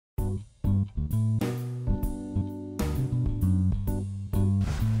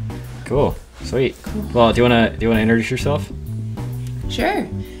Cool. Sweet. Cool. Well, do you wanna introduce yourself? Sure.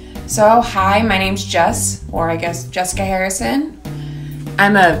 So, hi, my name's Jess, or I guess Jessica Harrison.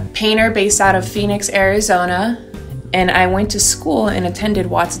 I'm a painter based out of Pheonix, Arizona, and I went to school and attended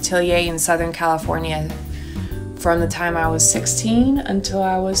Watts Atelier in Southern California from the time I was 16 until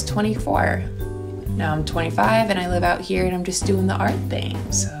I was 24. Now I'm 25 and I live out here and I'm just doing the art thing,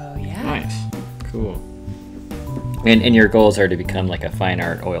 so yeah. Nice. Cool. And your goals are to become like a fine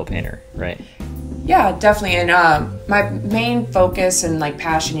art oil painter, right? Yeah, definitely. And my main focus and like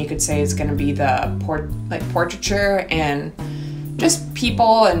passion, you could say, is going to be the portraiture and just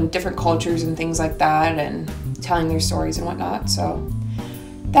people and different cultures and things like that, and telling their stories and whatnot. So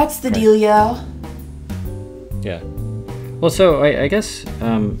that's the dealio. Yeah. Well, so I guess, do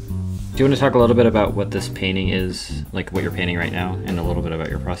you want to talk a little bit about what this painting is, like what you're painting right now, and a little bit about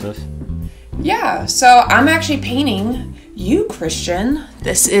your process? Yeah, so I'm actually painting you, Christian.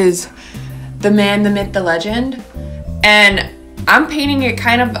 This is the man, the myth, the legend. And I'm painting it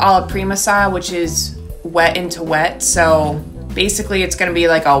kind of a la prima style, which is wet into wet. So basically it's going to be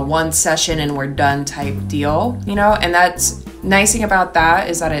like a one session and we're done type deal, you know? And that's nice thing about that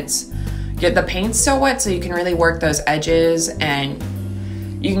is that the paint's still wet, so you can really work those edges and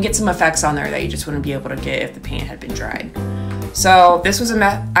you can get some effects on there that you just wouldn't be able to get if the paint had been dried. So this was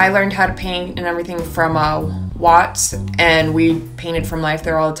I learned how to paint and everything from Watts, and we painted from life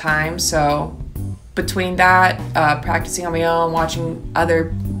there all the time. So between that, practicing on my own, watching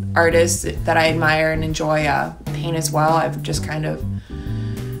other artists that I admire and enjoy paint as well, I've just kind of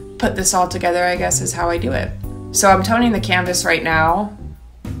put this all together, I guess, is how I do it. So I'm toning the canvas right now,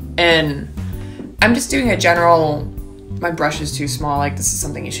 and I'm just doing a general, my brush is too small, like this is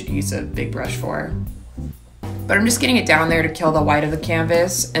something you should use a big brush for. But I'm just getting it down there to kill the white of the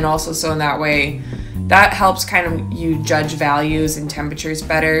canvas, and also so in that way, that helps kind of you judge values and temperatures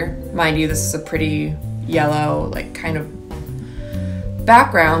better. Mind you, this is a pretty yellow, like kind of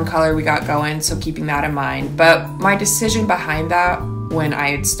background color we got going, so keeping that in mind. But my decision behind that when I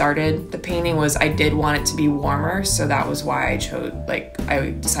had started the painting was I did want it to be warmer, so that was why I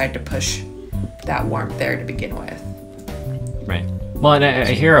decided to push that warmth there to begin with. Right. Well, and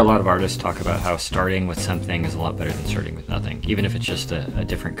I hear a lot of artists talk about how starting with something is a lot better than starting with nothing, even if it's just a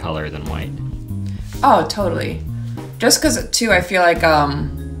different color than white. Oh, totally. Just because, too, I feel like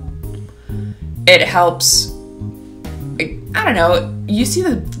it helps, I don't know, you see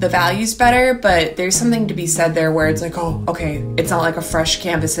the values better, but there's something to be said there where it's like, oh, okay, it's not like a fresh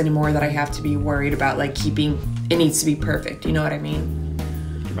canvas anymore that I have to be worried about, like keeping, it needs to be perfect, you know what I mean?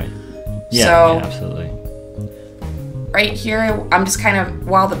 Right. Yeah, yeah, absolutely. Right here, I'm just kind of,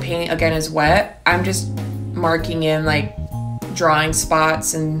 while the paint, again, is wet, I'm just marking in, like, drawing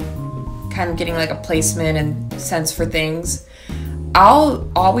spots and kind of getting, like, a placement and sense for things.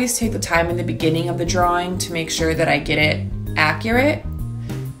 I'll always take the time in the beginning of the drawing to make sure that I get it accurate.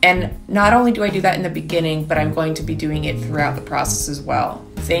 And not only do I do that in the beginning, but I'm going to be doing it throughout the process as well.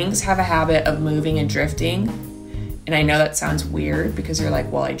 Things have a habit of moving and drifting. And I know that sounds weird because you're like,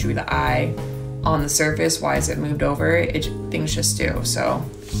 well, I drew the eye on the surface, why is it moved over? Things just do, so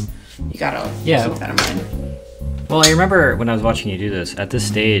you gotta keep that in mind. Well, I remember when I was watching you do this, at this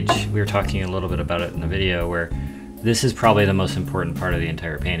stage, we were talking a little bit about it in the video, where this is probably the most important part of the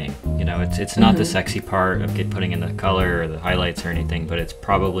entire painting. You know, it's not the sexy part of putting in the color or the highlights or anything, but it's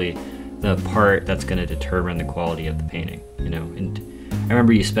probably the part that's going to determine the quality of the painting, you know. And I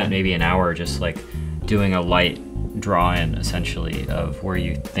remember you spent maybe an hour just like doing a light draw-in, essentially, of where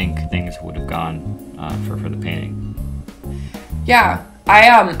you think things would have gone for the painting. Yeah,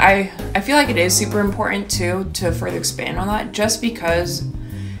 I feel like it is super important too to further expand on that, just because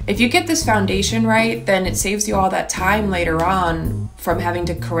if you get this foundation right, then it saves you all that time later on from having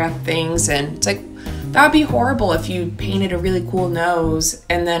to correct things. And it's like, that would be horrible if you painted a really cool nose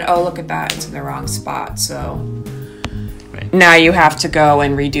and then, oh, look at that, it's in the wrong spot. So now you have to go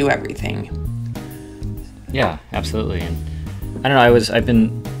and redo everything. Yeah, absolutely. And I don't know, I've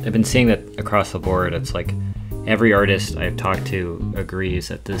been seeing that across the board. It's like every artist I've talked to agrees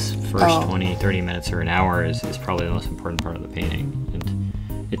that this first 20, 30 minutes or an hour is probably the most important part of the painting.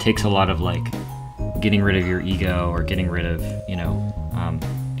 And it takes a lot of like getting rid of your ego or getting rid of,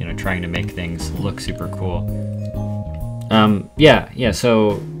 trying to make things look super cool.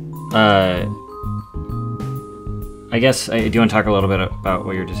 So I guess, do you want to talk a little bit about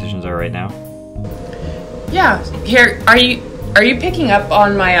what your decisions are right now? Yeah, here, are you picking up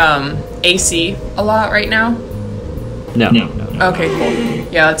on my AC a lot right now? No. Okay, cool.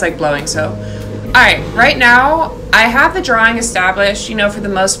 Yeah, it's like blowing, so. Alright, right now, I have the drawing established, for the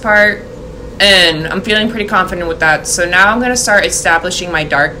most part, And I'm feeling pretty confident with that. So now I'm going to start establishing my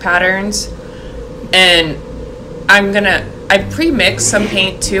dark patterns. And I pre-mix some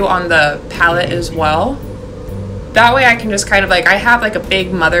paint too on the palette as well. That way I can just kind of like, I have like a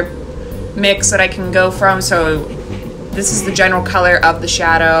big mother mix that I can go from. So this is the general color of the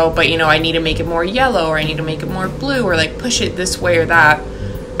shadow, but you know, I need to make it more yellow, or I need to make it more blue, or like push it this way or that.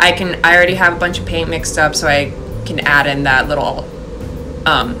 I already have a bunch of paint mixed up, so I can add in that little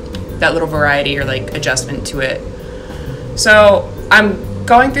variety or like adjustment to it. So I'm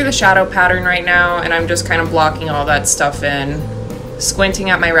going through the shadow pattern right now, and I'm just kind of blocking all that stuff in, squinting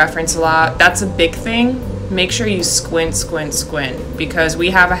at my reference a lot. That's a big thing. Make sure you squint, because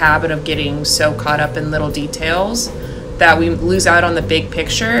we have a habit of getting so caught up in little details that we lose out on the big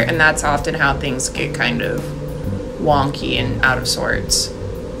picture, and that's often how things get kind of wonky and out of sorts.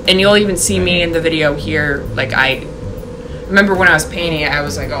 And you'll even see me in the video here, like I remember when I was painting it, I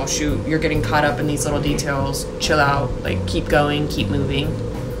was like, oh shoot, you're getting caught up in these little details. Chill out, like keep going, keep moving.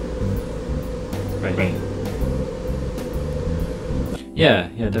 Right. Yeah,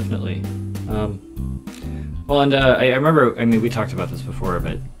 definitely. Well, and I remember, I mean, we talked about this before,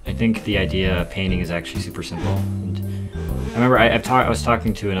 but I think the idea of painting is actually super simple. And I remember I was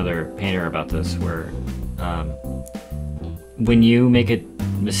talking to another painter about this, where when you make a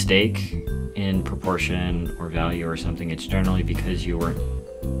mistake in proportion or value or something, it's generally because you weren't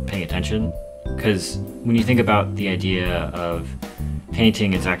paying attention. Because when you think about the idea of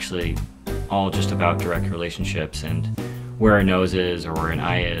painting, it's actually all just about direct relationships, and where a nose is or where an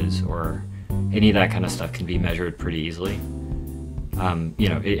eye is or any of that kind of stuff can be measured pretty easily. You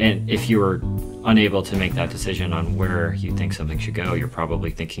know, and if you were unable to make that decision on where you think something should go, you're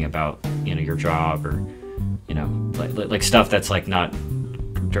probably thinking about, you know, your job, or, you know, like stuff that's like not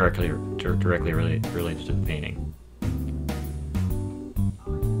directly related to the painting.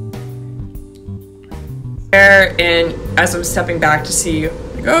 There, and as I'm stepping back to see,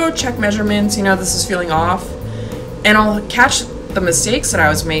 like, oh, check measurements, you know, this is feeling off, and I'll catch the mistakes that I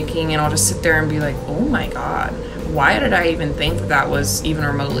was making, and I'll just sit there and be like, oh my god, why did I even think that was even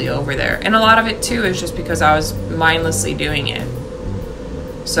remotely over there? And a lot of it too is just because I was mindlessly doing it.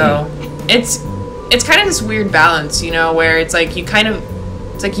 So it's kind of this weird balance, you know, where it's like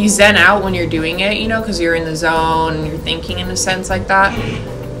it's like you zen out when you're doing it, you know, because you're in the zone and you're thinking in a sense like that,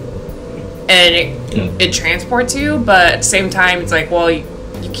 and it transports you, but at the same time it's like, well, you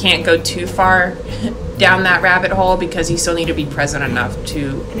can't go too far down that rabbit hole, because you still need to be present enough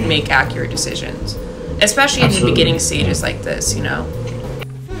to make accurate decisions, especially in the beginning stages like this, you know.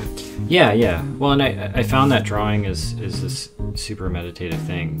 Yeah. Well, and I found that drawing is this super meditative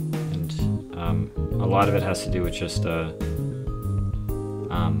thing, and a lot of it has to do with just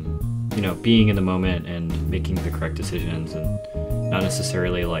you know, being in the moment and making the correct decisions, and not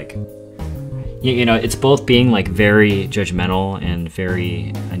necessarily like, you know, it's both being like very judgmental and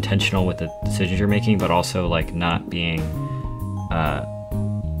very intentional with the decisions you're making, but also like not being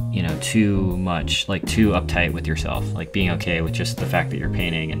you know, too much, like too uptight with yourself, like being okay with just the fact that you're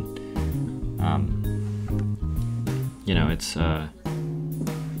painting. And you know, it's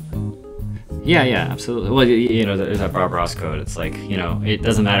yeah, absolutely. Well, you know, there's that Bob Ross quote. It's like, you know, it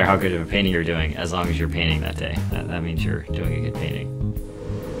doesn't matter how good of a painting you're doing, as long as you're painting that day. That means you're doing a good painting.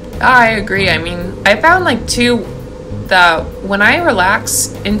 I agree. I mean, I found like too that when I relax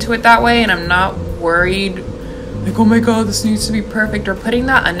into it that way, and I'm not worried, like, oh my god, this needs to be perfect, or putting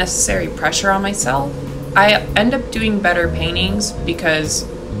that unnecessary pressure on myself, I end up doing better paintings, because,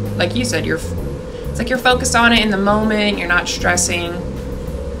 like you said, it's like you're focused on it in the moment, you're not stressing,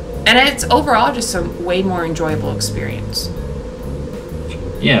 and it's overall just a way more enjoyable experience.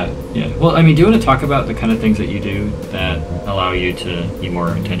 Yeah. Well, I mean, do you want to talk about the kind of things that you do that allow you to be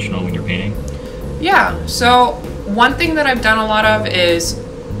more intentional when you're painting? Yeah, so one thing that I've done a lot of is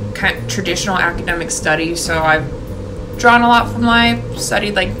kind of traditional academic study. So I've drawn a lot from life,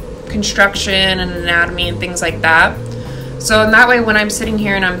 studied like construction and anatomy and things like that. So in that way, when I'm sitting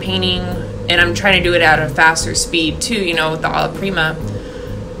here and I'm painting, and I'm trying to do it at a faster speed too, you know, with the alla prima,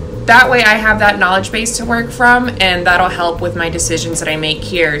 that way I have that knowledge base to work from, and that'll help with my decisions that I make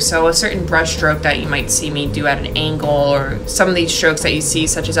here. So a certain brush stroke that you might see me do at an angle, or some of these strokes that you see,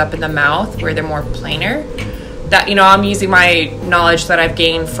 such as up in the mouth where they're more planar, that, you know, I'm using my knowledge that I've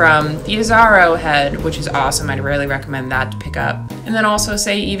gained from the Azzaro head, which is awesome. I'd really recommend that to pick up. And then also,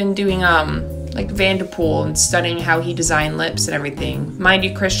 say, even doing like Vanderpool and studying how he designed lips and everything. Mind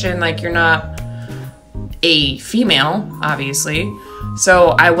you, Christian, like, you're not a female, obviously, so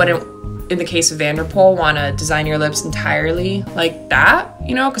I wouldn't, in the case of Vanderpool, want to design your lips entirely like that,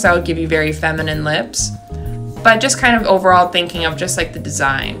 you know, because that would give you very feminine lips. But just kind of overall thinking of just like the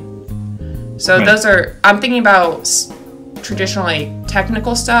design. So Right. those are, I'm thinking about traditional like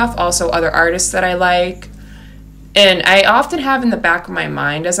technical stuff, also other artists that I like. And I often have in the back of my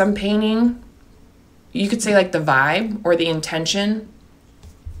mind as I'm painting, you could say like the vibe or the intention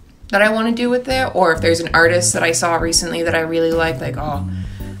that I want to do with it. Or if there's an artist that I saw recently that I really like, oh,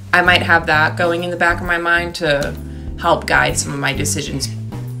 I might have that going in the back of my mind to help guide some of my decisions.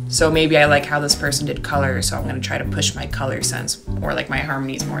 So maybe I like how this person did color, so I'm going to try to push my color sense or like my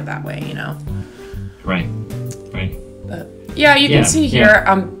harmonies more that way, you know? Right. Right. But yeah, you can see here,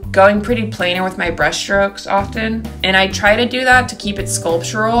 I'm going pretty planar with my brush strokes often. And I try to do that to keep it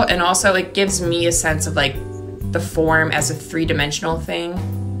sculptural, and also it gives me a sense of like the form as a three-dimensional thing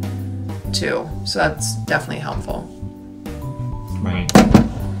too. So that's definitely helpful. Right.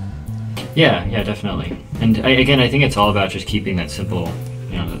 Yeah, definitely. And I think it's all about just keeping that simple,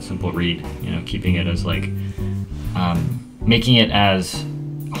 that simple read, keeping it as like, making it as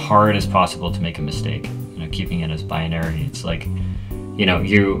hard as possible to make a mistake, keeping it as binary. It's like,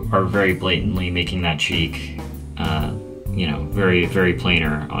 you are very blatantly making that cheek, very, very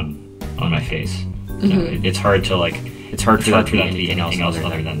planar on my face. Mm-hmm. It's hard to like, it's hard for that to be anything else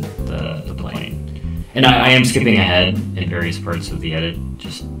other than the plane. And I am skipping ahead in various parts of the edit,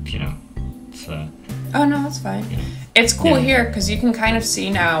 just, it's, oh no, that's fine. It's cool here because you can kind of see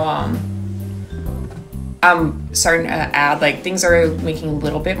now, I'm starting to add, like, things are making a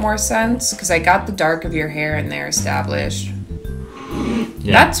little bit more sense because I got the dark of your hair in there established.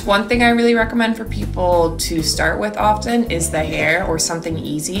 Yeah. That's one thing I really recommend for people to start with often is the hair or something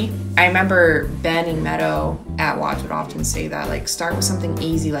easy. I remember Ben and Meadow at Watch would often say that, like, start with something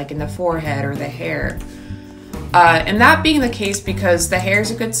easy, like in the forehead or the hair. And that being the case because the hair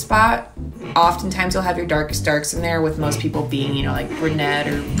is a good spot. Oftentimes you'll have your darkest darks in there, with most people being, like brunette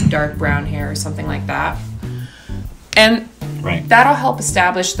or dark brown hair or something like that. And that'll help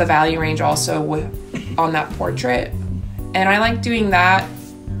establish the value range also on that portrait. And I like doing that.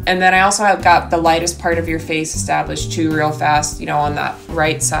 And then I also have got the lightest part of your face established too real fast, on that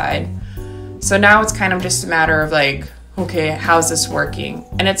right side. So now it's kind of just a matter of like, okay, how's this working?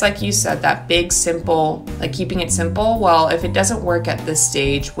 And it's like you said, that big, simple, like keeping it simple. Well, if it doesn't work at this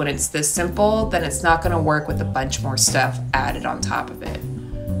stage, when it's this simple, then it's not going to work with a bunch more stuff added on top of it.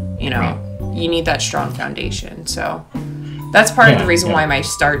 You need that strong foundation. So that's part of the reason why my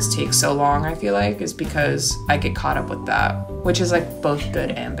starts take so long, I feel like, is because I get caught up with that, which is like both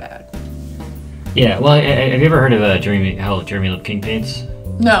good and bad. Yeah, well, have you ever heard of how Jeremy Lipking paints?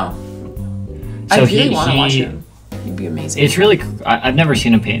 No. So I really want to watch him. He'd be amazing. It's really, I've never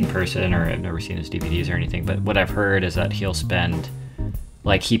seen him paint in person, or I've never seen his DVDs or anything, but what I've heard is that he'll spend,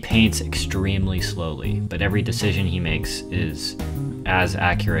 like, he paints extremely slowly, but every decision he makes is as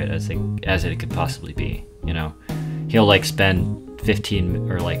accurate as it could possibly be, He'll, like, spend 15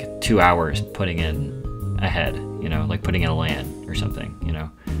 or, like, 2 hours putting in a head, like putting in a land or something,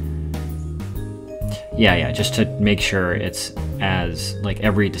 Yeah, just to make sure it's as, like,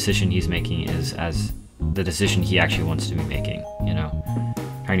 every decision he's making is as the decision he actually wants to be making,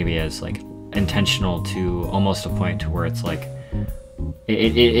 trying to be as like intentional to almost a point to where it's like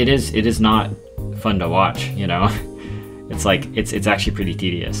it is not fun to watch, it's like it's actually pretty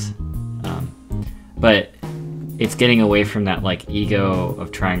tedious, but it's getting away from that like ego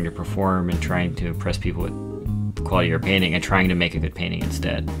of trying to perform and trying to impress people with the quality of your painting and trying to make a good painting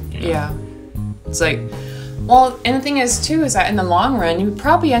instead. Yeah, it's like, well, and the thing is too is that in the long run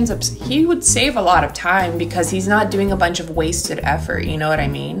he would save a lot of time because he's not doing a bunch of wasted effort, you know what I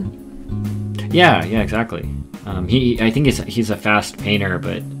mean? Yeah, exactly. I think he's a fast painter,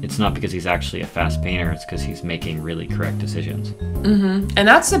 but it's not because he's actually a fast painter, it's because he's making really correct decisions. Mm-hmm. And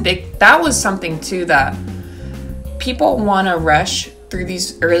that was something too that people want to rush through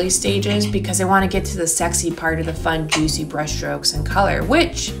these early stages because they want to get to the sexy part of the fun, juicy brushstrokes and color,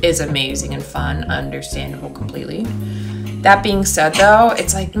 which is amazing and fun, understandable completely. That being said, though,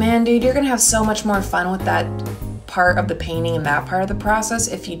 it's like, man, dude, you're going to have so much more fun with that part of the painting and that part of the process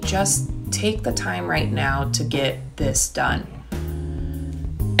if you just take the time right now to get this done.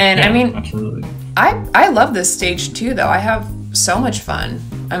 And I mean, absolutely. I love this stage too, though. I have so much fun.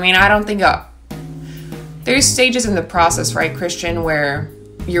 I mean, I don't think there's stages in the process, right, Christian, where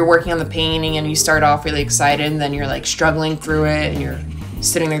you're working on the painting and you start off really excited and then you're like struggling through it and you're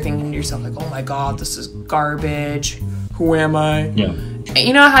sitting there thinking to yourself like, oh my God, this is garbage. Who am I? Yeah.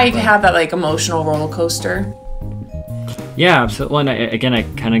 You know how you can have that like emotional roller coaster? Yeah, absolutely. Well, and again,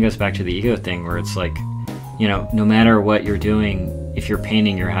 it kind of goes back to the ego thing where it's like, no matter what you're doing, if you're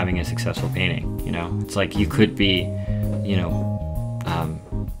painting, you're having a successful painting, It's like you could be,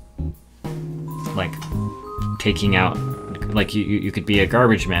 like taking out like you could be a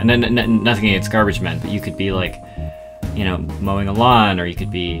garbage man. Nothing against garbage men, but you could be like, you know, mowing a lawn, or you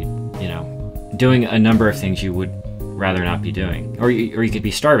could be, you know, doing a number of things you would rather not be doing, or you could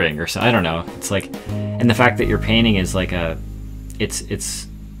be starving, or so, I don't know. It's like, and the fact that you're painting is like it's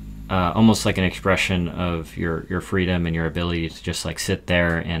almost like an expression of your freedom and your ability to just like sit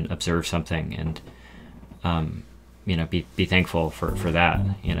there and observe something and you know, be thankful for that,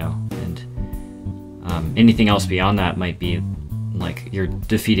 you know, and anything else beyond that might be like you're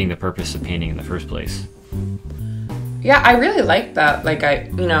defeating the purpose of painting in the first place. Yeah, I really like that. Like, I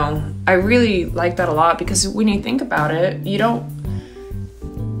really like that a lot, because when you think about it, you don't,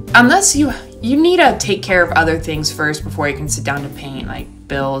 unless you need to take care of other things first before you can sit down to paint, like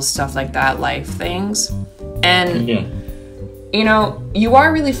bills, stuff like that, life things. And, you know, you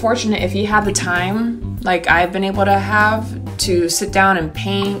are really fortunate if you have the time, like I've been able to have, to sit down and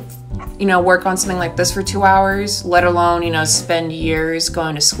paint, you know, work on something like this for 2 hours, let alone, you know, spend years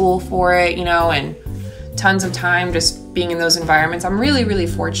going to school for it, you know, and tons of time just being in those environments. I'm really, really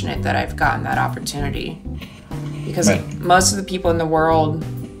fortunate that I've gotten that opportunity, because most of the people in the world,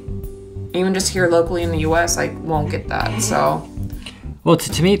 even just here locally in the US, like won't get that. So, well,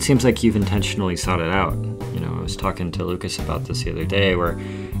 to me, it seems like you've intentionally sought it out. You know, I was talking to Lucas about this the other day, where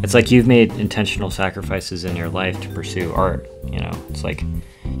it's like you've made intentional sacrifices in your life to pursue art. You know, it's like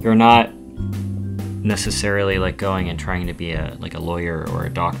you're not necessarily like going and trying to be a lawyer or a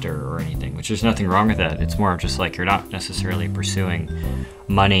doctor or anything, which there's nothing wrong with that. It's more of just like you're not necessarily pursuing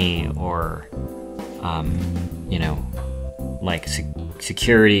money or you know, like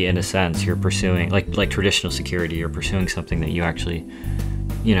security in a sense. You're pursuing like traditional security. You're pursuing something that you actually,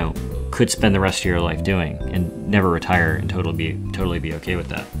 you know, could spend the rest of your life doing and never retire and totally be okay with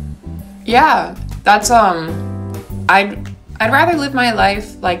that. Yeah, that's I'd rather live my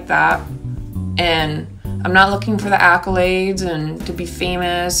life like that. And I'm not looking for the accolades and to be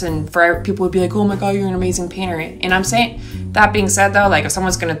famous, and for people would be like, oh my God, you're an amazing painter. And I'm saying, that being said though, like if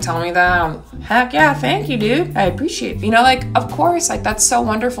someone's gonna tell me that, I'm, heck yeah, thank you, dude. I appreciate it. You know, like, of course, like that's so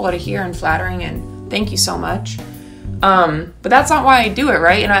wonderful to hear and flattering, and thank you so much. But that's not why I do it,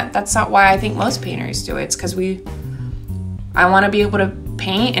 right? And that's not why I think most painters do it. It's because I want to be able to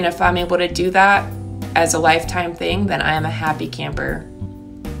paint, and if I'm able to do that as a lifetime thing, then I am a happy camper.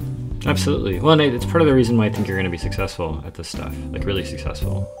 Absolutely. Well, and it's part of the reason why I think you're going to be successful at this stuff, like really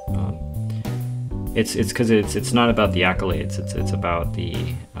successful. It's because it's not about the accolades. It's about the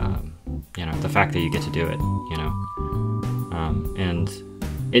you know, the fact that you get to do it. You know, and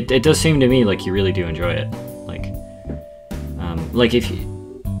it does seem to me like you really do enjoy it. Like if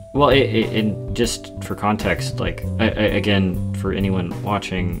you, well, and just for context, like again, for anyone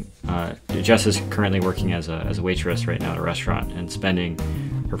watching, Jess is currently working as a waitress right now at a restaurant and spending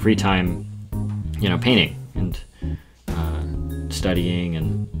her free time, you know, painting and studying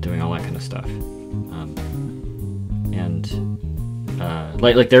and doing all that kind of stuff.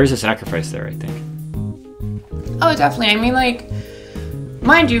 Like there is a sacrifice there, I think. Oh, definitely. I mean, like,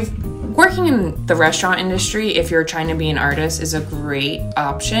 mind you, working in the restaurant industry, if you're trying to be an artist, is a great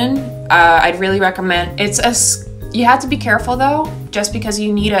option. I'd really recommend. You have to be careful though, just because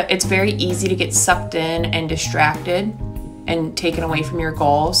it's very easy to get sucked in and distracted and taken away from your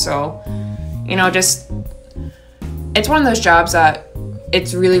goal. So, you know, it's one of those jobs that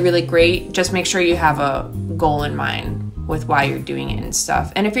it's really, really great. Just make sure you have a goal in mind with why you're doing it and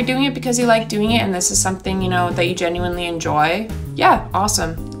stuff. And if you're doing it because you like doing it and this is something, you know, that you genuinely enjoy, yeah,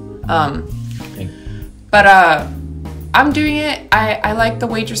 awesome. But I'm doing it. I like the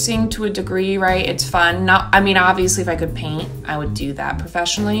waitressing to a degree, right? It's fun. Obviously if I could paint, I would do that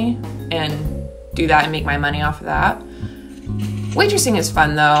professionally and do that and make my money off of that. Waitressing is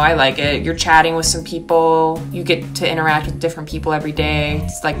fun though. I like it. You're chatting with some people. You get to interact with different people every day.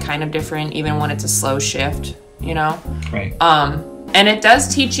 It's like kind of different even when it's a slow shift, you know? Right. And it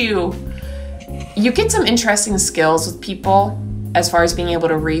does teach you get some interesting skills with people as far as being able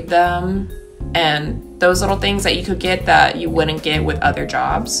to read them and those little things that you could get that you wouldn't get with other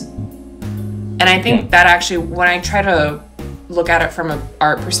jobs. And I think that actually, when I try to look at it from an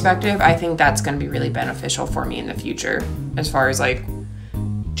art perspective, I think that's going to be really beneficial for me in the future, as far as like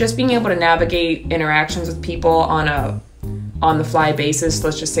just being able to navigate interactions with people on the fly basis.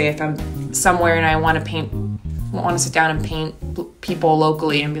 Let's just say if I'm somewhere and I want to sit down and paint people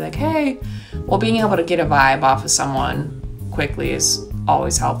locally and be like, hey, well, being able to get a vibe off of someone quickly is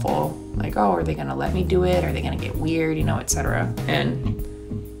always helpful. Like, oh, are they going to let me do it? Are they going to get weird, you know, etc. And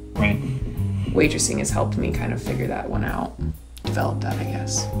waitressing has helped me kind of figure that one out. Develop that, I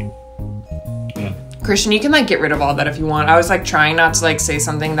guess. Yeah. Christian, you can like get rid of all that if you want. I was like trying not to like say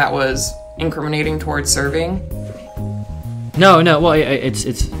something that was incriminating towards serving. No. Well,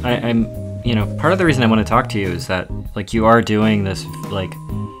 I'm, you know, part of the reason I want to talk to you is that, like, you are doing this, like,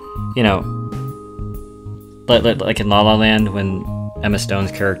 you know, like in La La Land when Emma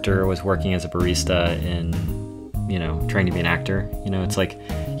Stone's character was working as a barista in, you know, trying to be an actor. You know, it's like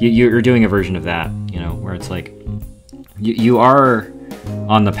you're doing a version of that. You know, where it's like you are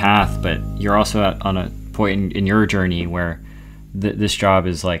on the path, but you're also on a point in your journey where this job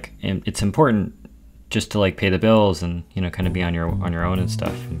is like, it's important just to like pay the bills and, you know, kind of be on your own and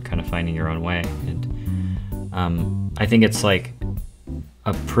stuff, and kind of finding your own way. And I think it's like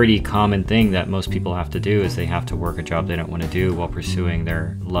a pretty common thing that most people have to do is they have to work a job they don't want to do while pursuing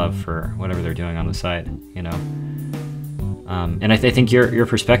their love for whatever they're doing on the side, you know. And I think your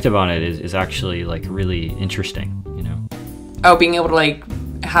perspective on it is actually like really interesting, you know. Oh, being able to like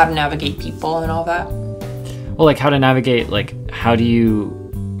how to navigate people and all that. Well, like how to navigate, like how do you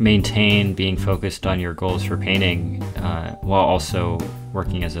maintain being focused on your goals for painting while also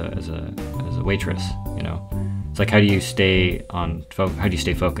working as a waitress, you know. It's like, how do you stay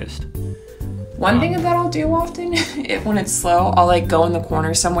focused? One thing that I'll do often, when it's slow, I'll like go in the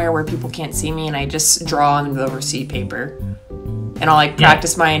corner somewhere where people can't see me, and I just draw on the receipt paper. And I'll like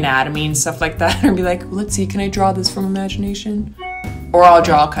practice my anatomy and stuff like that, and be like, let's see, can I draw this from imagination? Or I'll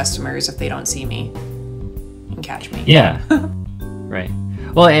draw customers if they don't see me and catch me. Yeah. Right.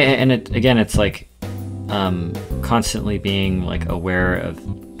 Well, and it's like constantly being like aware of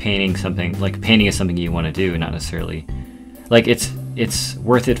painting something, like painting is something you want to do, not necessarily like it's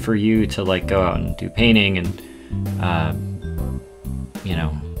worth it for you to like go out and do painting and you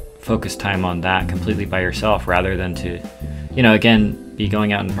know, focus time on that completely by yourself, rather than to, you know, again, be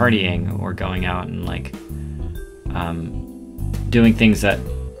going out and partying or going out and like doing things that,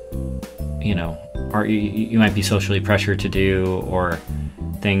 you know, are you might be socially pressured to do, or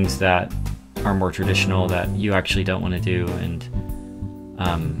things that are more traditional that you actually don't want to do. And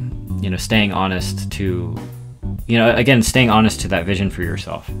you know, staying honest to, you know, again, staying honest to that vision for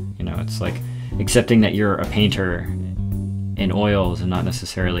yourself. You know, it's like accepting that you're a painter in oils and not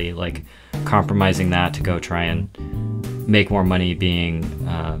necessarily like compromising that to go try and make more money being,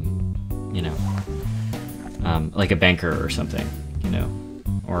 you know, like a banker or something, you know,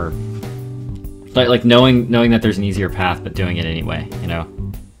 or like knowing that there's an easier path, but doing it anyway, you know?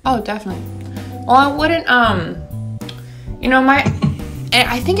 Oh, definitely. Well, I wouldn't, you know,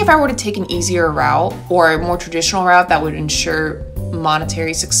 I think if I were to take an easier route or a more traditional route that would ensure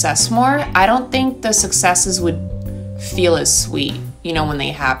monetary success more, I don't think the successes would feel as sweet, you know, when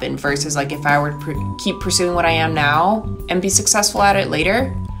they happen, versus like if I were to keep pursuing what I am now and be successful at it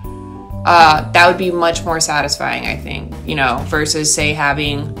later, that would be much more satisfying, I think, you know, versus say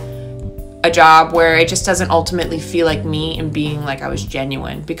having a job where it just doesn't ultimately feel like me and being like I was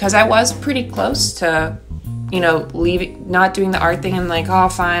genuine, because I was pretty close to, you know, not doing the art thing and like, oh,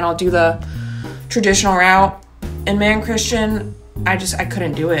 fine, I'll do the traditional route. And man, Christian, I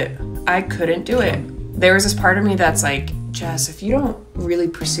couldn't do it. I couldn't do it. There was this part of me that's like, Jess, if you don't really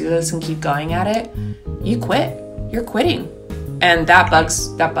pursue this and keep going at it, you quit. You're quitting. And that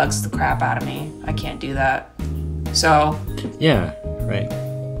bugs the crap out of me. I can't do that. So. Yeah, right.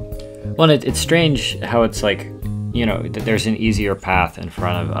 Well, it's strange how it's like, you know, there's an easier path in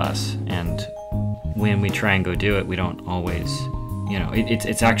front of us, and when we try and go do it, we don't always, you know,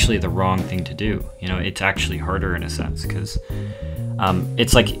 it's actually the wrong thing to do. You know, it's actually harder in a sense, because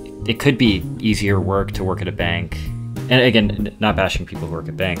it's like it could be easier work to work at a bank. And again, not bashing people who work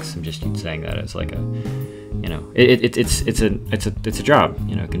at banks. I'm just saying that as like a, you know, it's a job.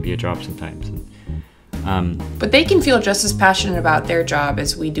 You know, it can be a job sometimes. But they can feel just as passionate about their job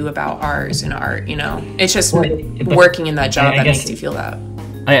as we do about ours in art. You know, it's just working in that job that makes you feel that.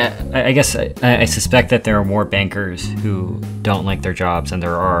 I guess I suspect that there are more bankers who don't like their jobs than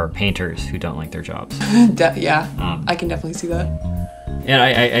there are painters who don't like their jobs. Yeah, I can definitely see that. And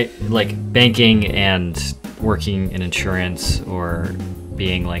I like banking and working in insurance, or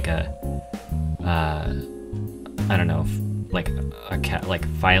being like a, I don't know, like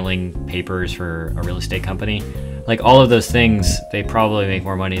filing papers for a real estate company. Like all of those things, they probably make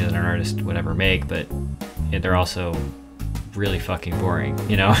more money than an artist would ever make, but they're also really fucking boring,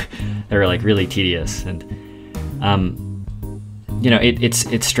 you know. They're like really tedious, and you know,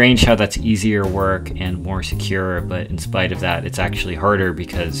 it's strange how that's easier work and more secure, but in spite of that, it's actually harder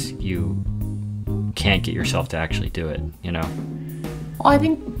because you can't get yourself to actually do it, you know. Well, I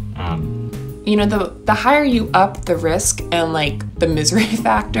think you know, the higher you up the risk and like the misery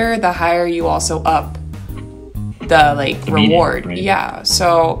factor, the higher you also up the like reward. Right? Yeah,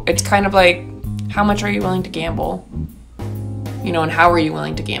 so it's kind of like, how much are you willing to gamble? You know, and how are you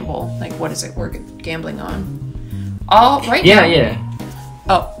willing to gamble? Like, what is it we're gambling on? all right Yeah, now. yeah.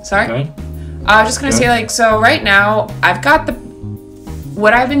 Oh, sorry. Go ahead. I was just gonna say, like, so right now I've got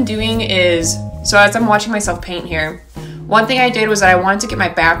what I've been doing is, so as I'm watching myself paint here, one thing I did was that I wanted to get my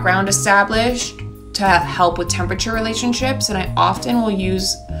background established to help with temperature relationships, and I often will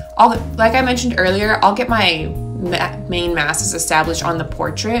use like I mentioned earlier, I'll get my main masses established on the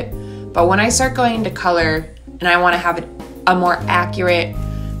portrait, but when I start going into color and I want to have a more accurate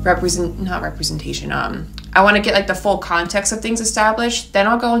representation, I want to get like the full context of things established, then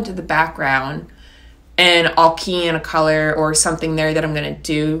I'll go into the background and I'll key in a color or something there that I'm going to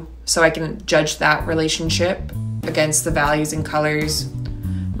do so I can judge that relationship against the values and colors.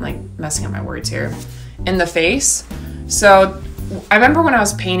 I'm like messing up my words here. In the face. So I remember when I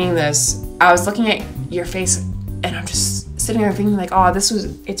was painting this, I was looking at your face and I'm just sitting there thinking like, oh,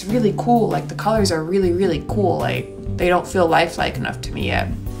 it's really cool. Like the colors are really, really cool. Like they don't feel lifelike enough to me yet.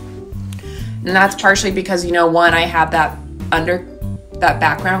 And that's partially because, you know, one, I have that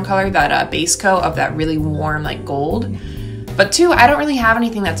background color, that base coat of that really warm like gold. But two, I don't really have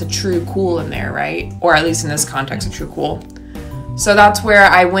anything that's a true cool in there, right? Or at least in this context, a true cool. So that's where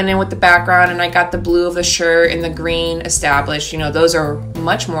I went in with the background and I got the blue of the shirt and the green established. You know, those are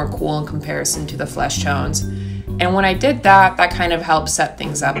much more cool in comparison to the flesh tones. And when I did that, that kind of helped set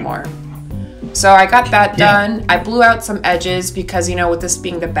things up more. So I got that done. I blew out some edges because, you know, with this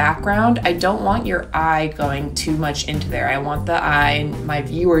being the background, I don't want your eye going too much into there. I want the eye and my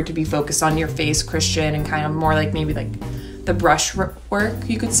viewer to be focused on your face, Christian, and kind of more like maybe like the brush work,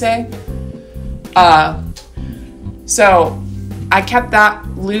 you could say. So I kept that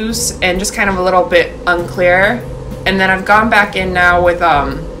loose and just kind of a little bit unclear. And then I've gone back in now with,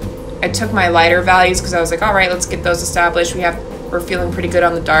 I took my lighter values because I was like, all right, let's get those established. We're feeling pretty good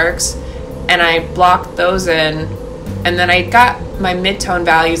on the darks. And I blocked those in, and then I got my mid-tone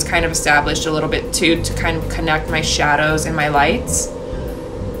values kind of established a little bit too to kind of connect my shadows and my lights.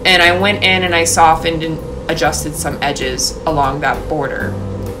 And I went in and I softened and adjusted some edges along that border,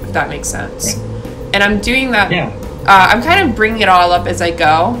 if that makes sense. And I'm doing that. Yeah. I'm kind of bringing it all up as I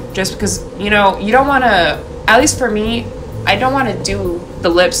go, just because, you know, you don't want to, at least for me, I don't want to do the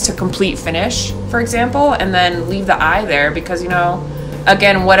lips to complete finish, for example, and then leave the eye there because, you know,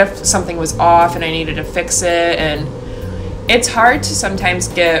 again, what if something was off and I needed to fix it? And it's hard to sometimes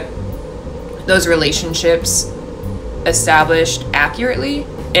get those relationships established accurately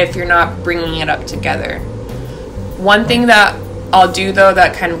if you're not bringing it up together. One thing that I'll do, though,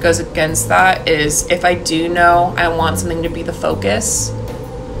 that kind of goes against that is if I do know I want something to be the focus,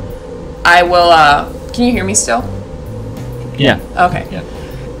 I will, can you hear me still? Yeah. Okay. Yeah.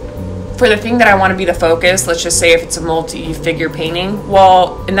 For the thing that I want to be the focus, let's just say if it's a multi-figure painting,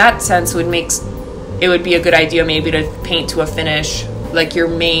 well, in that sense, it would be a good idea maybe to paint to a finish, like your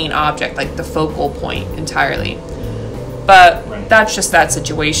main object, like the focal point entirely. But that's just that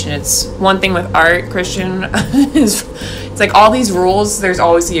situation. It's one thing with art, Christian, is it's like all these rules, there's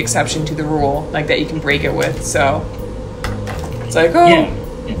always the exception to the rule, like that you can break it with. So it's like, oh. Yeah.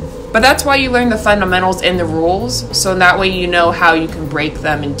 But that's why you learn the fundamentals in the rules, so that way you know how you can break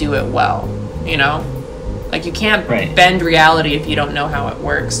them and do it well, you know? Like, you can't bend reality if you don't know how it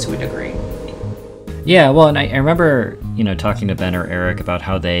works to a degree. Yeah, well, and I remember, you know, talking to Ben or Eric about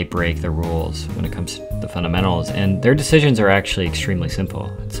how they break the rules when it comes to the fundamentals, and their decisions are actually extremely simple.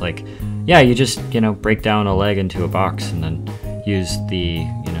 It's like, yeah, you just, you know, break down a leg into a box and then use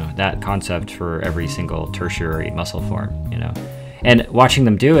that concept for every single tertiary muscle form, you know? And watching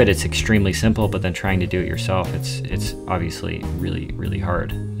them do it, it's extremely simple, but then trying to do it yourself, it's obviously really, really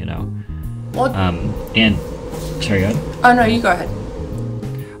hard, you know? Well, and, sorry, go ahead. Oh, no, you go ahead.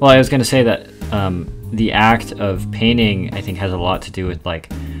 Well, I was going to say that the act of painting, I think, has a lot to do with,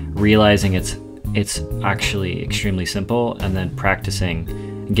 like, realizing it's actually extremely simple, and then practicing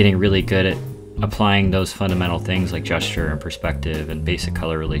and getting really good at applying those fundamental things like gesture and perspective and basic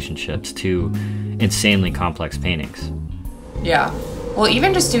color relationships to insanely complex paintings. Yeah. Well,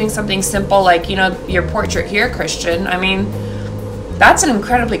 even just doing something simple like, you know, your portrait here, Christian, I mean, that's an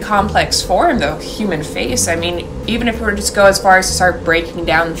incredibly complex form, the human face. I mean, even if we were to just go as far as to start breaking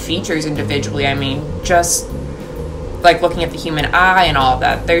down the features individually, I mean, just like looking at the human eye and all of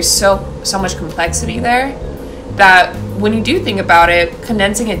that, there's so much complexity there that when you do think about it,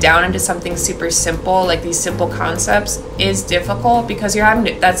 condensing it down into something super simple, like these simple concepts, is difficult because you're having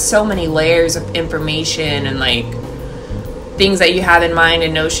to, that's so many layers of information and like things that you have in mind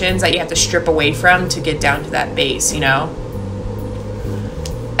and notions that you have to strip away from to get down to that base, you know?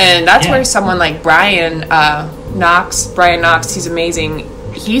 And that's where someone like Brian Knox, he's amazing.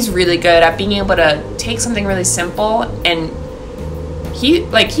 He's really good at being able to take something really simple and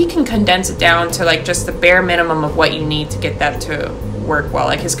he can condense it down to like just the bare minimum of what you need to get that to work well.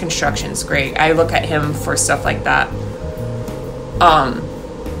 Like his construction's great. I look at him for stuff like that.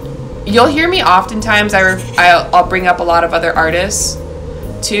 You'll hear me oftentimes I'll bring up a lot of other artists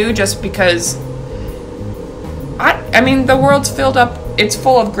too, just because I mean the world's it's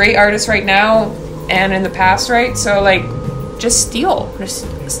full of great artists right now and in the past, right? So like just steal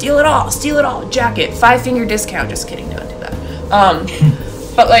it all, jacket, 5-finger discount. Just kidding, don't do that.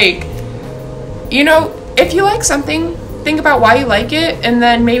 But like, you know, if you like something, think about why you like it and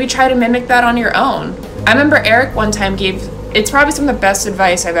then maybe try to mimic that on your own. I remember Eric one time it's probably some of the best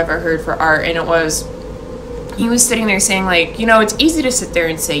advice I've ever heard for art, and he was sitting there saying like, you know, it's easy to sit there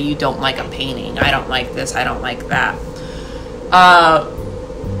and say you don't like a painting, I don't like this, I don't like that,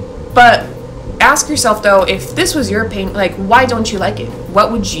 but ask yourself though, if this was your painting, like why don't you like it?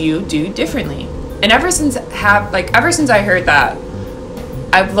 What would you do differently? And ever since I heard that,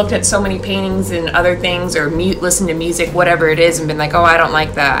 I've looked at so many paintings and other things, or listened to music, whatever it is, and been like, oh, I don't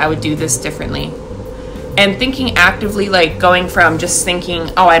like that, I would do this differently. And thinking actively, like going from just thinking,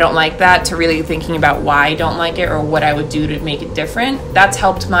 oh, I don't like that, to really thinking about why I don't like it or what I would do to make it different. That's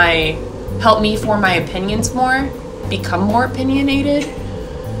helped me form my opinions more, become more opinionated.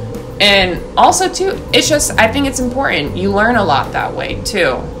 And also too, I think it's important. You learn a lot that way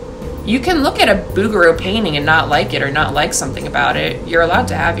too. You can look at a Bouguereau painting and not like it or not like something about it. You're allowed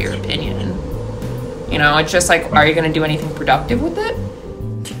to have your opinion. You know, it's just like, are you going to do anything productive with it?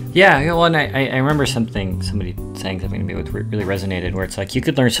 Yeah, well, and I remember somebody saying something to me that really resonated, where it's like, you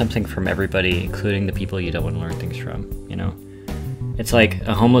could learn something from everybody, including the people you don't want to learn things from, you know? It's like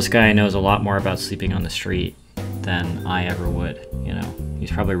a homeless guy knows a lot more about sleeping on the street than I ever would, you know?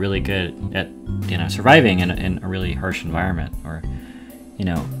 He's probably really good at, you know, surviving in a really harsh environment, or, you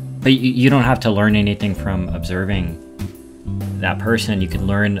know, but you don't have to learn anything from observing that person. You can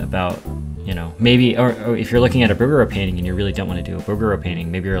learn about, you know, maybe, or if you're looking at a Bouguereau painting and you really don't want to do a Bouguereau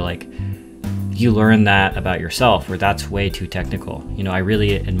painting, maybe you're like, you learn that about yourself, or that's way too technical. You know, I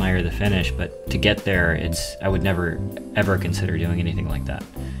really admire the finish, but to get there, I would never, ever consider doing anything like that.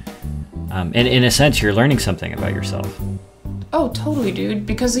 And in a sense, you're learning something about yourself. Oh, totally, dude.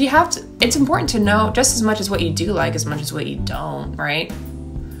 Because it's important to know just as much as what you do like, as much as what you don't, right?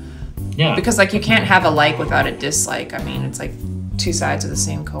 Yeah. Because like, you can't have a like without a dislike. I mean, it's like two sides of the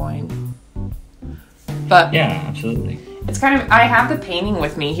same coin. But yeah, absolutely. It's kind of, I have the painting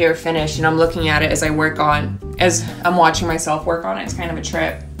with me here finished, and I'm looking at it as I'm watching myself work on it. It's kind of a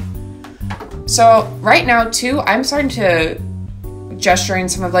trip. So right now too, I'm starting to gesture in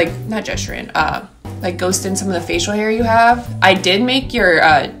some of like ghost in some of the facial hair you have. I did make your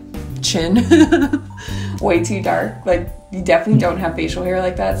chin way too dark. Like, you definitely don't have facial hair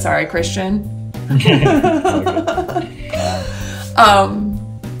like that. Sorry, Christian.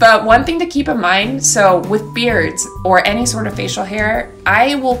 But one thing to keep in mind, so with beards or any sort of facial hair,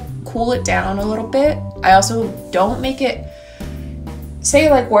 I will cool it down a little bit. I also don't make it, say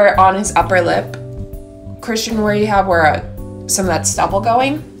like where on his upper lip, Christian, where you have some of that stubble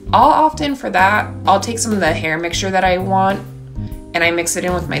going, I'll take some of the hair mixture that I want and I mix it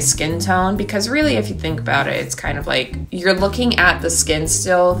in with my skin tone, because really, if you think about it, it's kind of like you're looking at the skin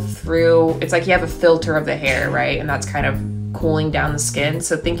still through, it's like you have a filter of the hair, right? And that's kind of cooling down the skin.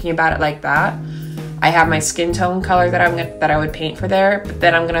 So thinking about it like that, I have my skin tone color that I would paint for there, but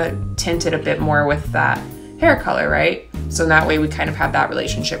then I'm gonna tint it a bit more with that hair color, right? So that way we kind of have that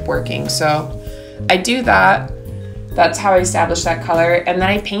relationship working. So I do that. That's how I establish that color, and then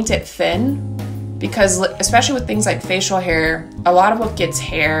I paint it thin, because especially with things like facial hair, a lot of what gets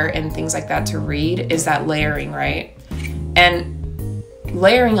hair and things like that to read is that layering, right? And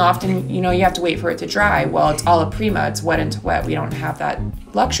layering often, you know, you have to wait for it to dry. Well, it's all a prima, it's wet into wet. We don't have that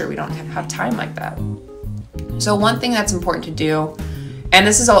luxury, we don't have time like that. So one thing that's important to do, and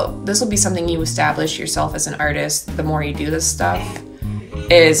this will be something you establish yourself as an artist the more you do this stuff,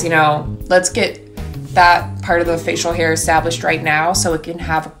 is, you know, let's get that part of the facial hair established right now so it can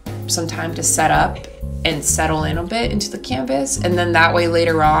have some time to set up and settle in a bit into the canvas. And then that way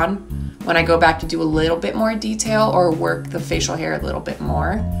later on, when I go back to do a little bit more detail or work the facial hair a little bit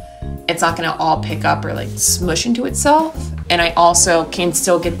more, it's not gonna all pick up or like smush into itself. And I also can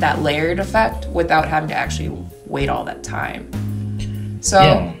still get that layered effect without having to actually wait all that time. So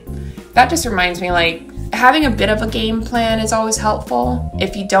yeah. That just reminds me, like, having a bit of a game plan is always helpful.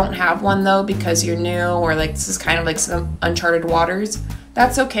 If you don't have one though, because you're new, or like this is kind of like some uncharted waters,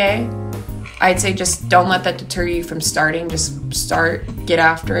 that's okay. I'd say just don't let that deter you from starting. Just start, get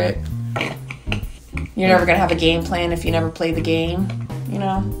after it. You're never gonna have a game plan if you never play the game, you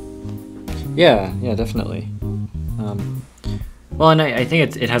know? Yeah, definitely. Well, and I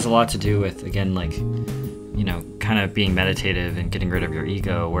think it has a lot to do with, again, like, you know, kind of being meditative and getting rid of your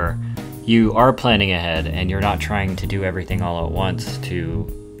ego, where you are planning ahead and you're not trying to do everything all at once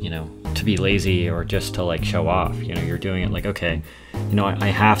to, you know, to be lazy or just to like show off. You know, you're doing it like, okay, you know, I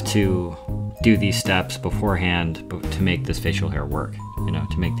have to do these steps beforehand to make this facial hair work, you know,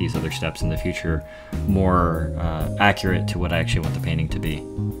 to make these other steps in the future more accurate to what I actually want the painting to be.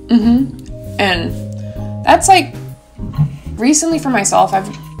 And that's like, recently for myself,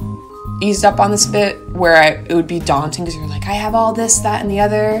 I've eased up on this a bit, where it would be daunting because you're like, I have all this, that, and the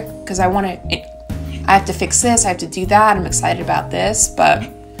other, because I have to fix this, I have to do that, I'm excited about this,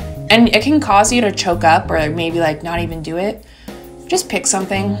 and it can cause you to choke up or maybe like not even do it. Just pick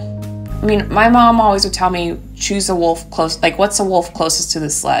something. I mean, my mom always would tell me, choose a wolf close, like what's the wolf closest to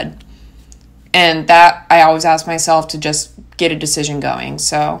the sled? And that I always ask myself to just get a decision going.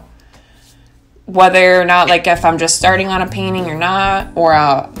 So whether or not, like if I'm just starting on a painting or not, or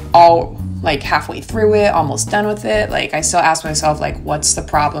all like halfway through it, almost done with it, like I still ask myself, like, what's the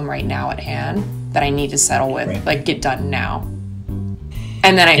problem right now at hand that I need to settle with, right. Like get done now.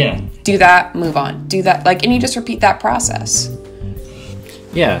 And then I do that, move on, do that, like, and you just repeat that process.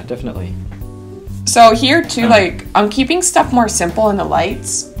 Yeah, definitely. So here too, like, I'm keeping stuff more simple in the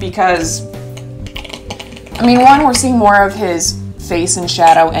lights because, I mean, one, we're seeing more of his face and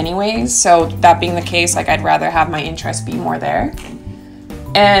shadow anyways, so that being the case, like, I'd rather have my interest be more there.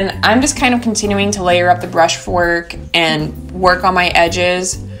 And I'm just kind of continuing to layer up the brush work and work on my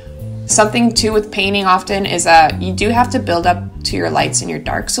edges. Something too with painting often is that you do have to build up to your lights and your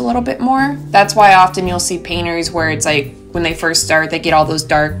darks a little bit more. That's why often you'll see painters where it's like when they first start, they get all those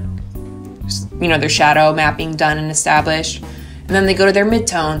dark, you know, their shadow mapping done and established. And then they go to their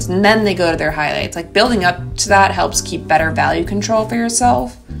midtones and then they go to their highlights. Like building up to that helps keep better value control for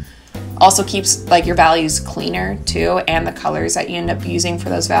yourself. Also keeps like your values cleaner too, and the colors that you end up using for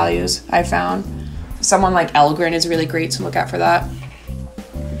those values, I found. Someone like Elgren is really great to look at for that.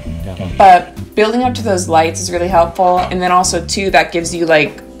 But building up to those lights is really helpful. And then also too, that gives you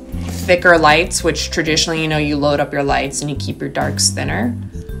like thicker lights, which traditionally, you know, you load up your lights and you keep your darks thinner.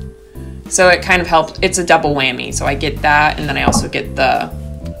 So it kind of helps. It's a double whammy. So I get that, and then I also get the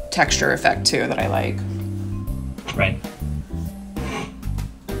texture effect too that I like. Right.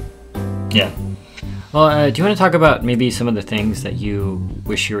 Yeah. Well, do you want to talk about maybe some of the things that you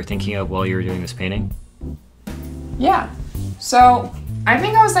wish you were thinking of while you were doing this painting? Yeah. So I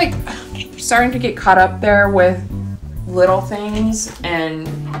think I was like starting to get caught up there with little things and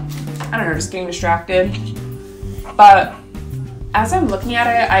I don't know, just getting distracted. But as I'm looking at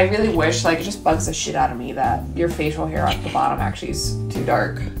it, I really wish, like, it just bugs the shit out of me that your facial hair at the bottom actually is too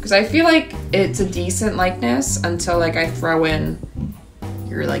dark. Because I feel like it's a decent likeness until, like, I throw in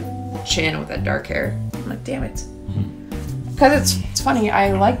your, like, chin with that dark hair. I'm like, damn it. Because it's funny,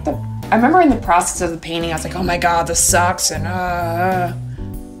 I remember in the process of the painting, I was like, oh my god, this sucks, and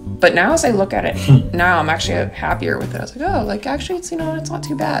But now as I look at it, now I'm actually happier with it. I was like, oh, like, actually, it's, you know, it's not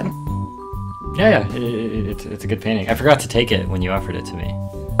too bad. Yeah, it's a good painting. I forgot to take it when you offered it to me.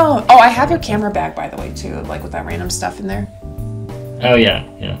 Oh, I have your camera bag, by the way, too, like with that random stuff in there. Oh,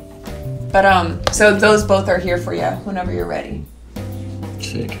 yeah. But, so those both are here for you whenever you're ready.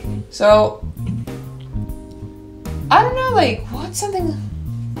 Sick. So, I don't know, like, what's something...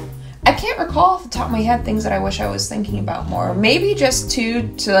 I can't recall off the top of my head things that I wish I was thinking about more. Maybe just to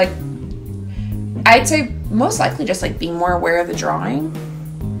like... I'd say most likely just, like, being more aware of the drawing.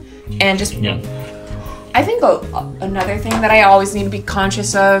 And just, yeah. I think another thing that I always need to be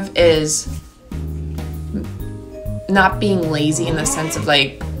conscious of is not being lazy in the sense of,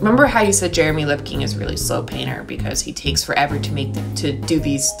 like, remember how you said Jeremy Lipking is a really slow painter because he takes forever to do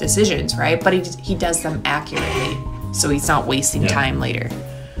these decisions, right? But he does them accurately, so he's not wasting time later.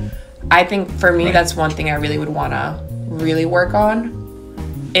 I think for me, that's one thing I really would want to really work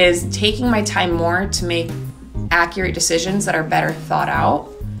on is taking my time more to make accurate decisions that are better thought out.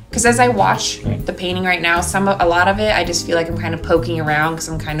 Because as I watch the painting right now, a lot of it, I just feel like I'm kind of poking around because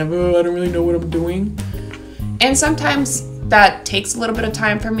I'm kind of, I don't really know what I'm doing. And sometimes that takes a little bit of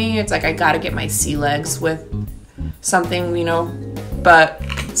time for me. It's like I got to get my sea legs with something, you know. But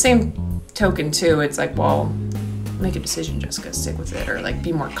same token, too, it's like, well, make a decision, Jessica, stick with it. Or, like,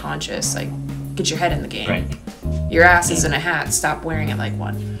 be more conscious. Like, get your head in the game. Right. Your ass is in a hat. Stop wearing it like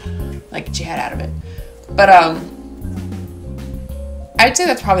one. Like, get your head out of it. But, I'd say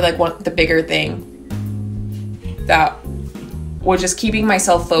that's probably like the bigger thing that was just keeping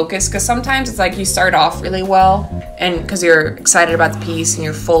myself focused, because sometimes it's like you start off really well and because you're excited about the piece and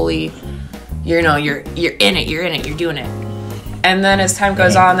you're fully, you know, you're in it, you're doing it. And then as time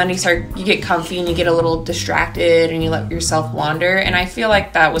goes on, then you get comfy and you get a little distracted and you let yourself wander. And I feel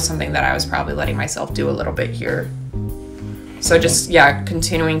like that was something that I was probably letting myself do a little bit here. So just,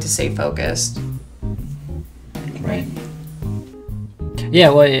 continuing to stay focused. Right. Yeah,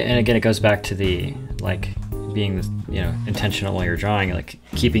 well, and again, it goes back to the, like, being, intentional while you're drawing, like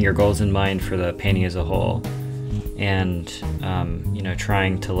keeping your goals in mind for the painting as a whole, and,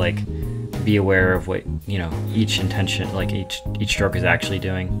 trying to, like, be aware of what, each intention, like each stroke is actually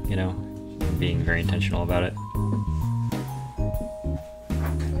doing, and being very intentional about it.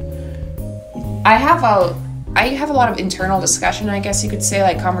 I have a lot of internal discussion, I guess you could say,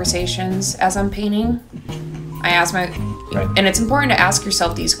 like conversations as I'm painting. And it's important to ask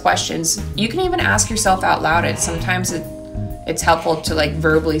yourself these questions. You can even ask yourself out loud. Sometimes it's helpful to like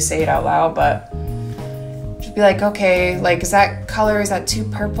verbally say it out loud, but just be like, okay, like, is that too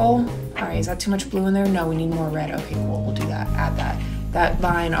purple? All right, is that too much blue in there? No, we need more red. Okay, cool, we'll do that. Add that. That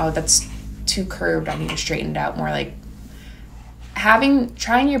line, oh, that's too curved. I need to straighten it out more. Like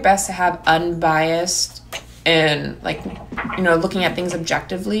trying your best to have unbiased and like, looking at things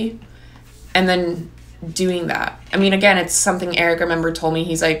objectively, and then doing that. I mean, again, it's something Eric, I remember, told me.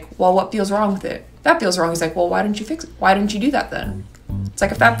 He's like, well, what feels wrong with it? That feels wrong. He's like, well, why didn't you fix it? Why didn't you do that then? It's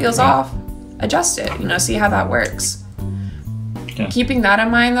like, if that feels off, adjust it, see how that works. Yeah. Keeping that in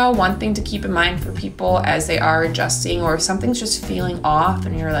mind, though, one thing to keep in mind for people as they are adjusting, or if something's just feeling off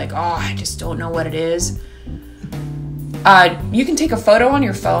and you're like, oh, I just don't know what it is, you can take a photo on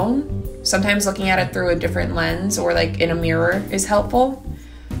your phone. Sometimes looking at it through a different lens or like in a mirror is helpful.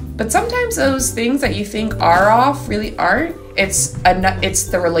 But sometimes those things that you think are off really aren't. It's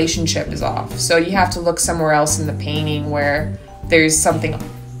the relationship is off. So you have to look somewhere else in the painting where there's something,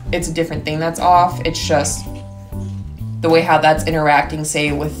 it's a different thing that's off. It's just the way how that's interacting,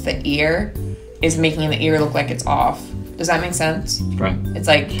 say, with the ear is making the ear look like it's off. Does that make sense? Right. It's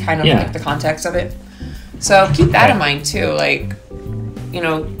like kind of like the context of it. So keep that in mind too. Like,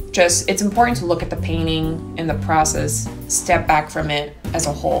 just it's important to look at the painting and the process, step back from it as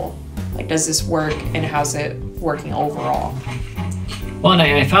a whole. Like, does this work and how's it working overall? Well, and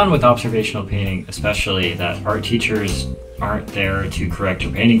I found with observational painting especially that art teachers aren't there to correct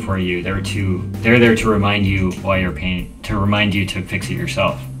your painting for you. They're there to remind you why you're painting, to remind you to fix it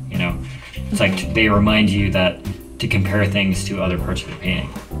yourself. It's like they remind you that to compare things to other parts of the painting,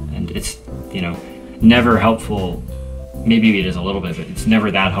 and it's never helpful. Maybe it is a little bit, but it's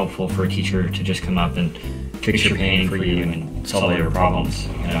never that helpful for a teacher to just come up and fix your painting for you and solve all your problems,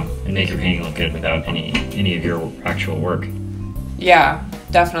 and make your painting look good without any of your actual work. Yeah,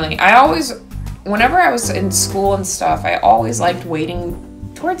 definitely. Whenever I was in school and stuff, I always liked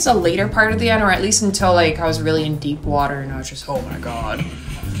waiting towards the later part of the end, or at least until like I was really in deep water and I was just, oh my god.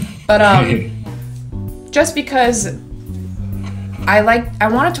 But just because I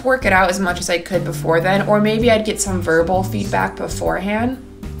wanted to work it out as much as I could before then, or maybe I'd get some verbal feedback beforehand.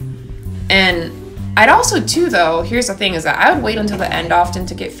 And I'd also too, though, here's the thing, is that I would wait until the end often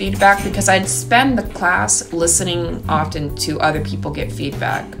to get feedback, because I'd spend the class listening often to other people get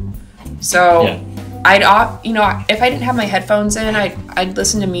feedback. So I'd, if I didn't have my headphones in, I'd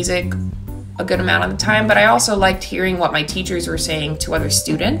listen to music a good amount of the time, but I also liked hearing what my teachers were saying to other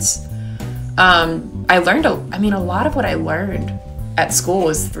students. I learned, a lot of what I learned at school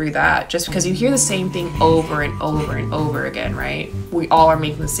was through that, just because you hear the same thing over and over and over again, right? We all are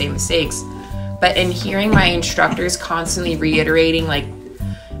making the same mistakes. But in hearing my instructors constantly reiterating like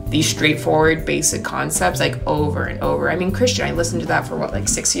these straightforward basic concepts like over and over. I mean, Christian, I listened to that for what, like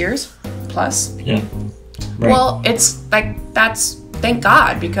 6 years plus? Yeah. Right. Well, it's like, thank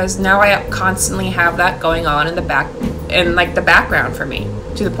God, because now I constantly have that going on in the background for me,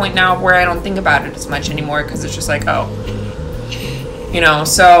 to the point now where I don't think about it as much anymore, because it's just like, so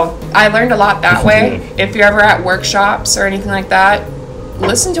I learned a lot that way. If you're ever at workshops or anything like that,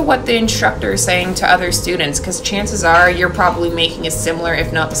 listen to what the instructor is saying to other students, because chances are you're probably making a similar,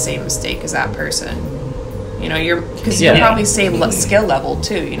 if not the same mistake as that person. You'll probably say skill level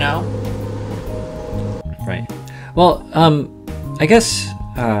too, Right. Well, I guess,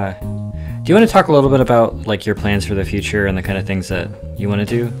 do you want to talk a little bit about like your plans for the future and the kind of things that you want to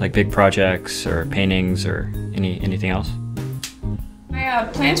do, like big projects or paintings or anything else? My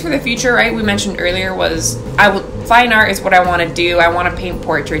plans for the future, right, we mentioned earlier, was fine art is what I want to do. I want to paint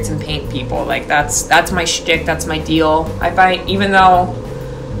portraits and paint people. Like that's my shtick, that's my deal. I find, even though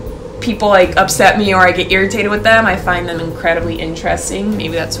people like upset me or I get irritated with them, I find them incredibly interesting.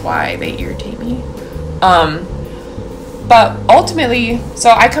 Maybe that's why they irritate me. But ultimately,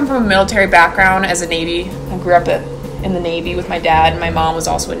 so I come from a military background as a Navy. I grew up in the Navy with my dad, and my mom was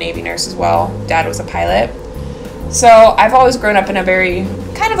also a Navy nurse as well. Dad was a pilot. So I've always grown up in a very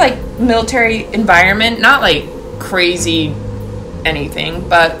kind of like military environment, not like crazy anything,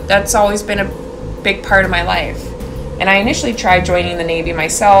 but that's always been a big part of my life. And I initially tried joining the Navy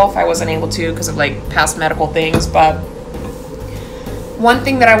myself. I wasn't able to because of like past medical things, but one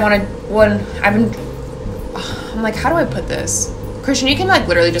thing that I wanted, I'm like, how do I put this? Christian, you can like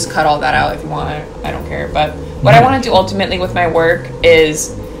literally just cut all that out if you want. I don't care. But what I want to do ultimately with my work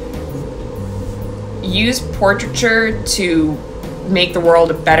is use portraiture to make the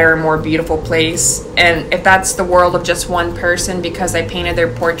world a better, more beautiful place. And if that's the world of just one person because I painted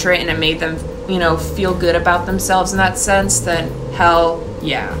their portrait and it made them, you know, feel good about themselves in that sense, then hell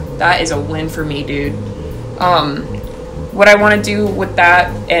yeah, that is a win for me, dude. What I want to do with that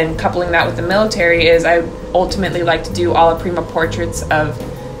and coupling that with the military is I ultimately like to do alla prima portraits of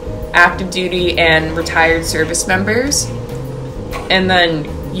active duty and retired service members, and then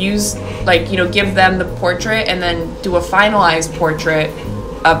use, like, you know, give them the portrait and then do a finalized portrait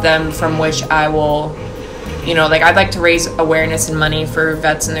of them from which I will, you know, like, I'd like to raise awareness and money for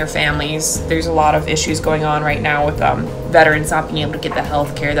vets and their families. There's a lot of issues going on right now with veterans not being able to get the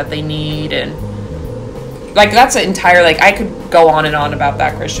health care that they need, and like, that's an entire, like, I could go on and on about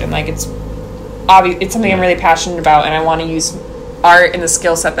that, Christian. Like, it's obvious, it's something I'm really passionate about, and I want to use art and the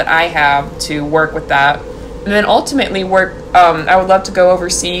skill set that I have to work with that. And then ultimately work, I would love to go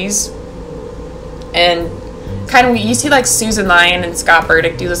overseas and kind of, you see like Susan Lyon and Scott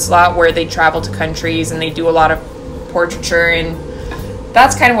Burdick do this a lot, where they travel to countries and they do a lot of portraiture, and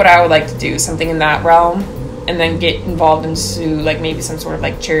that's kind of what I would like to do, something in that realm, and then get involved into like maybe some sort of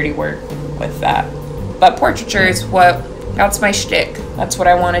like charity work with that. But portraiture is that's my shtick. That's what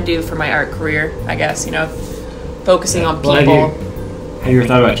I want to do for my art career, I guess, you know, focusing on people. Have you ever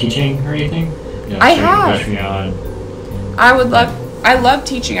thought about teaching or anything? You know, I have. I love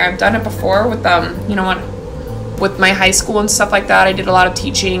teaching. I've done it before with you know, with my high school and stuff like that. I did a lot of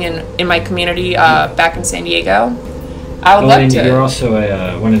teaching in my community back in San Diego. I would love to. You're also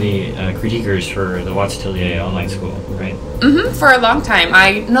one of the critiquers for the Watts Tillier online school, right? Mm-hmm. For a long time.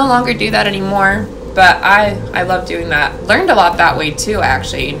 I no longer do that anymore. But I love doing that. Learned a lot that way too,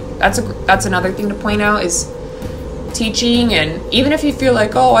 actually. That's another thing to point out is teaching, and even if you feel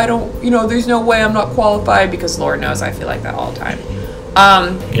like, oh, I don't, you know, there's no way I'm not qualified, because Lord knows I feel like that all the time.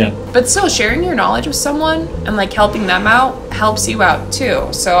 Yeah. But still, sharing your knowledge with someone and like helping them out helps you out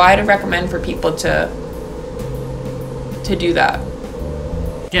too. So I'd recommend for people to do that.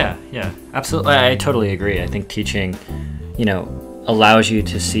 Yeah, absolutely. I totally agree. I think teaching, you know, allows you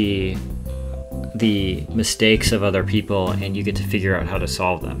to see the mistakes of other people, and you get to figure out how to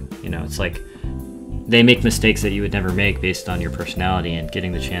solve them. You know, it's like they make mistakes that you would never make based on your personality, and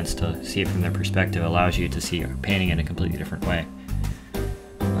getting the chance to see it from their perspective allows you to see your painting in a completely different way.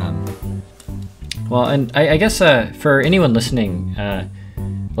 Well, and I guess for anyone listening,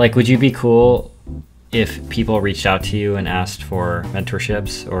 like, would you be cool if people reached out to you and asked for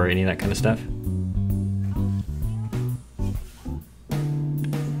mentorships or any of that kind of stuff?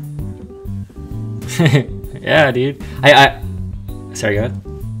 Yeah, dude. Sorry, go ahead.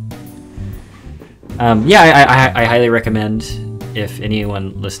 I highly recommend, if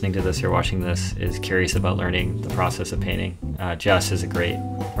anyone listening to this or watching this is curious about learning the process of painting. Jess is a great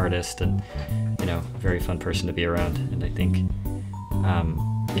artist and, you know, a very fun person to be around. And I think,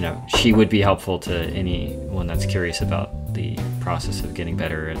 you know, she would be helpful to anyone that's curious about the process of getting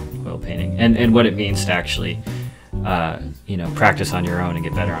better at oil painting and what it means to actually, you know, practice on your own and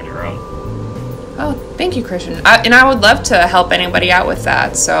get better on your own. Oh, thank you, Christian. And I would love to help anybody out with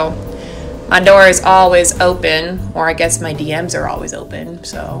that. So my door is always open, or I guess my DMs are always open.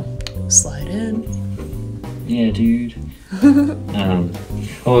 So slide in. Yeah, dude.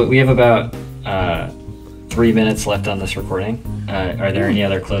 Well, we have about 3 minutes left on this recording. Are there any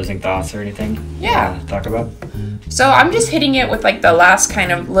other closing thoughts or anything you want to talk about? So I'm just hitting it with like the last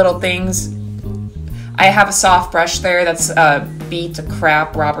kind of little things. I have a soft brush there that's beat to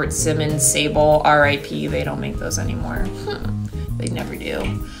crap Robert Simmons Sable, R.I.P. They don't make those anymore. They never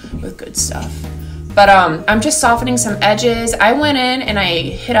do with good stuff. But I'm just softening some edges. I went in and I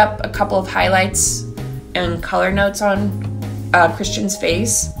hit up a couple of highlights and color notes on Christian's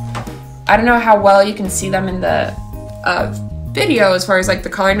face. I don't know how well you can see them in the video as far as like the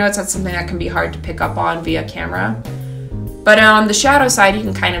color notes. That's something that can be hard to pick up on via camera. But on the shadow side, you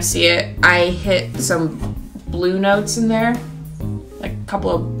can kind of see it. I hit some blue notes in there, like a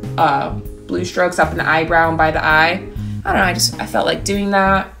couple of blue strokes up in the eyebrow and by the eye. I don't know, I felt like doing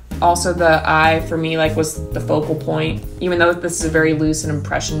that. Also, the eye for me like was the focal point, even though this is a very loose and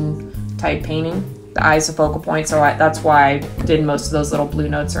impression type painting. The eye is the focal point, so that's why I did most of those little blue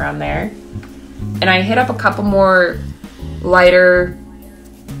notes around there. And I hit up a couple more lighter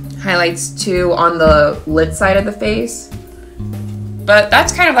highlights too on the lid side of the face. But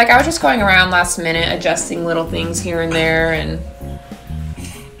that's kind of like, I was just going around last minute, adjusting little things here and there, and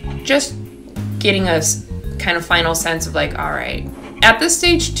just getting a kind of final sense of like, all right. At this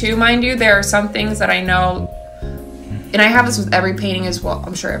stage too, mind you, there are some things that I know, and I have this with every painting as well,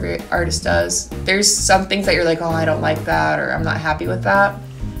 I'm sure every artist does. There's some things that you're like, oh, I don't like that, or I'm not happy with that.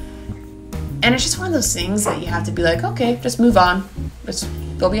 And it's just one of those things that you have to be like, okay, just move on.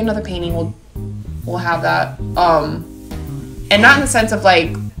 There'll be another painting, we'll have that. And not in the sense of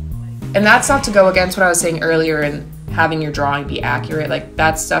like, and that's not to go against what I was saying earlier and having your drawing be accurate. Like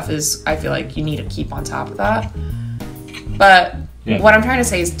that stuff is, I feel like you need to keep on top of that. But what I'm trying to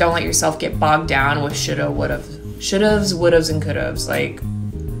say is don't let yourself get bogged down with should've, would'ves, and could'ves. Like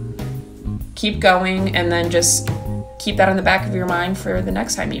keep going and then just keep that in the back of your mind for the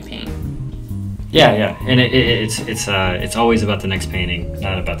next time you paint. Yeah, and it's always about the next painting,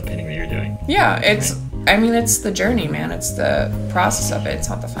 not about the painting that you're doing. Yeah, it's. Right. I mean, it's the journey, man. It's the process of it. It's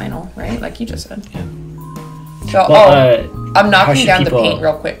not the final, right? Like you just said. Yeah. So, I'm knocking down the paint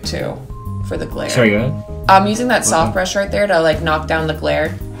real quick too, for the glare. Sorry, go ahead. I'm using that soft brush right there to like knock down the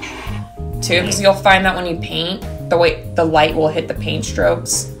glare too, because you'll find that when you paint, the light will hit the paint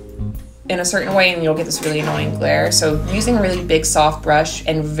strokes in a certain way, and you'll get this really annoying glare. So using a really big soft brush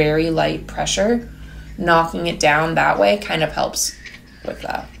and very light pressure, knocking it down that way kind of helps with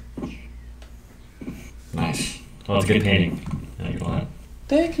that. Nice. Well, it's a good painting. I like it a lot.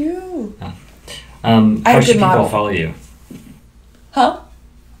 Thank you. How should people follow you? Huh?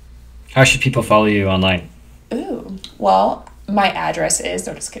 How should people follow you online? Ooh. Well, my address is...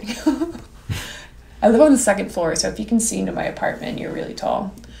 No, just kidding. I live on the second floor, so if you can see into my apartment, you're really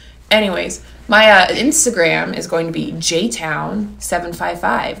tall. Anyways, my Instagram is going to be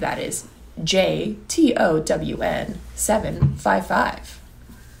jtown755. That is JTOWN 755.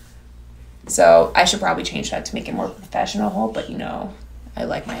 So I should probably change that to make it more professional, but you know, I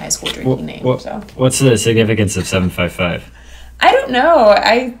like my high school drinking name. So what's the significance of 755? I don't know.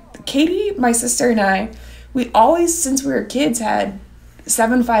 Katie, my sister, and I, we always, since we were kids, had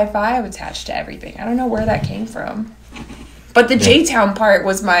 755 attached to everything. I don't know where that came from. But the J-Town part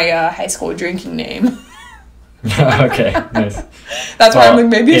was my high school drinking name. Okay, nice. That's why I'm like,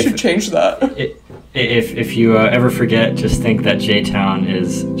 maybe I should change that. If you ever forget, just think that J-Town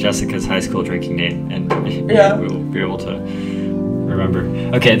is Jessica's high school drinking name, and we'll be able to remember.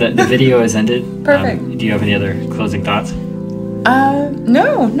 Okay, the video has ended. Perfect. Do you have any other closing thoughts?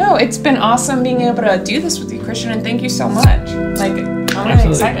 No. It's been awesome being able to do this with you, Christian, and thank you so much. Like, I'm really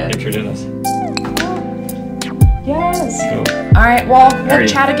excited. Thanks for doing this. Yes. Cool. All right. Well, we'll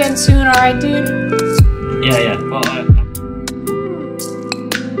chat again soon. All right, dude. Yeah. Well,